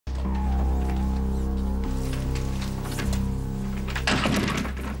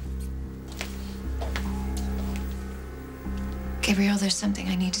Gabriel, there's something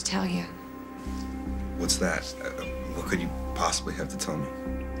I need to tell you. What's that? What could you possibly have to tell me?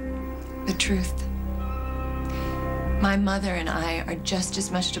 The truth. My mother and I are just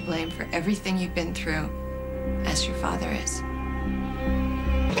as much to blame for everything you've been through as your father is.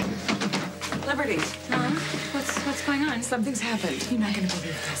 Liberty. Mom, what's going on? Something's happened. You're not gonna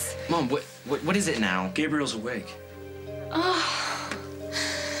believe this. Mom, what is it now? Gabriel's awake. Oh,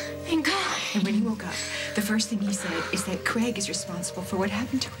 thank God. And when he woke up, the first thing he said is that Craig is responsible for what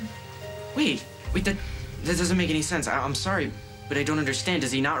happened to him. Wait, that doesn't make any sense. I'm sorry, but I don't understand.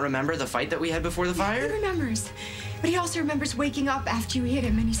 Does he not remember the fight that we had before the fire? He remembers. But he also remembers waking up after you hit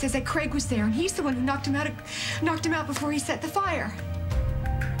him, and he says that Craig was there, and he's the one who knocked him out before he set the fire.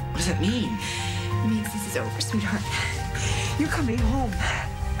 What does that mean? It means this is over, sweetheart. You're coming home.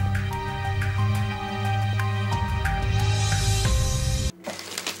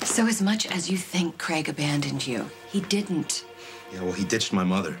 So as much as you think Craig abandoned you, he didn't. Yeah, well, he ditched my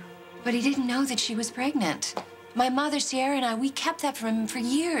mother. But he didn't know that she was pregnant. My mother, Sierra, and I, we kept that from him for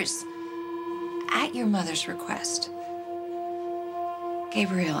years. At your mother's request.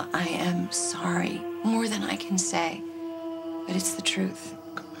 Gabriel, I am sorry. More than I can say. But it's the truth.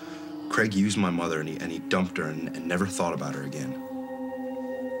 Craig used my mother, and he dumped her and never thought about her again.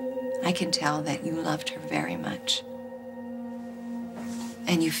 I can tell that you loved her very much.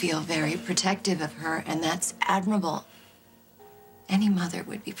 And you feel very protective of her, and that's admirable. Any mother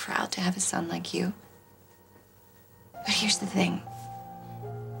would be proud to have a son like you. But here's the thing.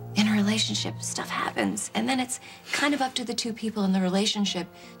 In a relationship, stuff happens, and then it's kind of up to the two people in the relationship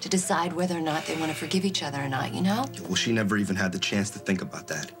to decide whether or not they want to forgive each other or not, you know? Well, she never even had the chance to think about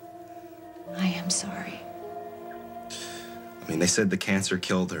that. I am sorry. I mean, they said the cancer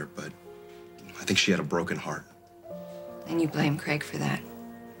killed her, but I think she had a broken heart. And you blame Craig for that.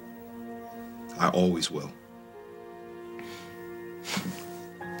 I always will.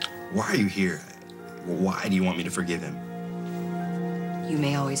 Why are you here? Why do you want me to forgive him? You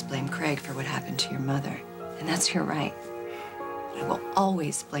may always blame Craig for what happened to your mother, and that's your right. But I will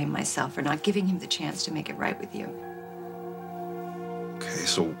always blame myself for not giving him the chance to make it right with you. Okay,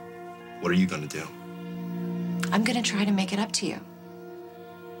 so what are you gonna do? I'm gonna try to make it up to you.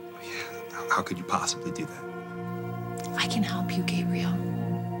 Yeah, how could you possibly do that? I can help you, Gabriel.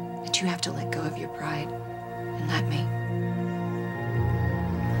 But you have to let go of your pride and let me.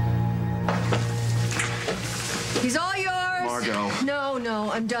 He's all yours. Margot. No,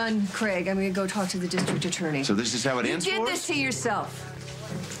 I'm done, Craig. I'm gonna go talk to the district attorney. So this is how it ends for us? You did this to yourself.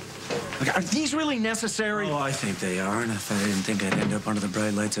 Look, are these really necessary? Oh, I think they are. And if I didn't think I'd end up under the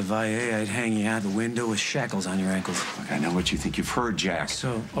bright lights of IA, I'd hang you out the window with shackles on your ankles. Look, I know what you think. You've heard, Jack.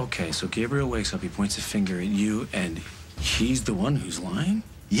 So Gabriel wakes up, he points a finger at you, and he's the one who's lying?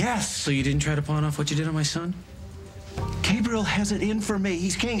 Yes. So you didn't try to pawn off what you did on my son? Gabriel has it in for me.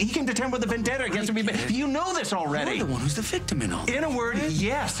 He's king. He came to town with a vendetta against me. But you know this already. You're the one who's the victim in all this. In a word,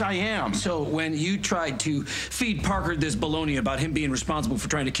 yes, I am. So when you tried to feed Parker this baloney about him being responsible for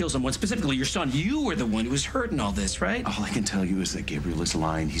trying to kill someone, specifically your son, you were the one who was hurt in all this, right? All I can tell you is that Gabriel is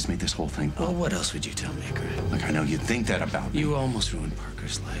lying. He's made this whole thing up. Well, what else would you tell me, Greg? Look, I know you'd think that about me. You almost ruined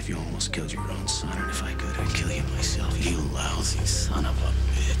Parker's life. You almost killed your own son. And if I could, I'd kill you myself. You lousy son of a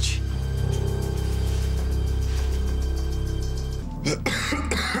bitch.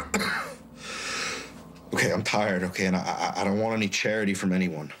 Okay, I'm tired, okay? And I don't want any charity from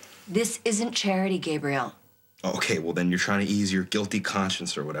anyone. This isn't charity, Gabriel. Okay, well, then you're trying to ease your guilty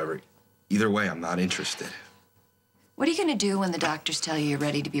conscience or whatever. Either way, I'm not interested. What are you gonna do when the doctors tell you you're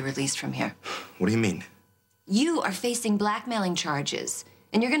ready to be released from here? What do you mean? You are facing blackmailing charges,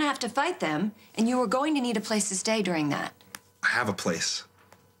 and you're gonna have to fight them, and you are going to need a place to stay during that. I have a place.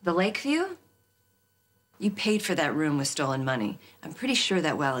 The Lakeview? You paid for that room with stolen money. I'm pretty sure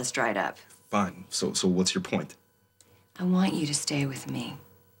that well is dried up. Fine. So what's your point? I want you to stay with me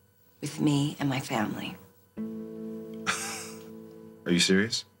and my family. Are you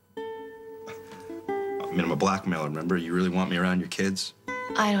serious? I mean, I'm a blackmailer, remember? You really want me around your kids?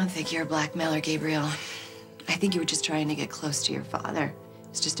 I don't think you're a blackmailer, Gabriel. I think you were just trying to get close to your father.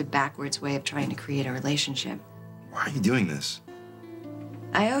 It's just a backwards way of trying to create a relationship. Why are you doing this?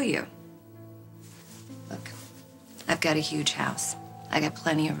 I owe you. Look, I've got a huge house. I got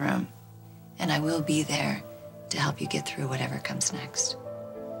plenty of room. And I will be there to help you get through whatever comes next.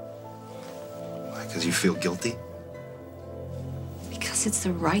 Why, because you feel guilty? Because it's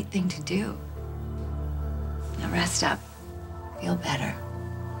the right thing to do. Now rest up. Feel better.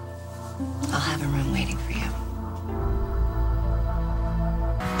 I'll have a room waiting for you.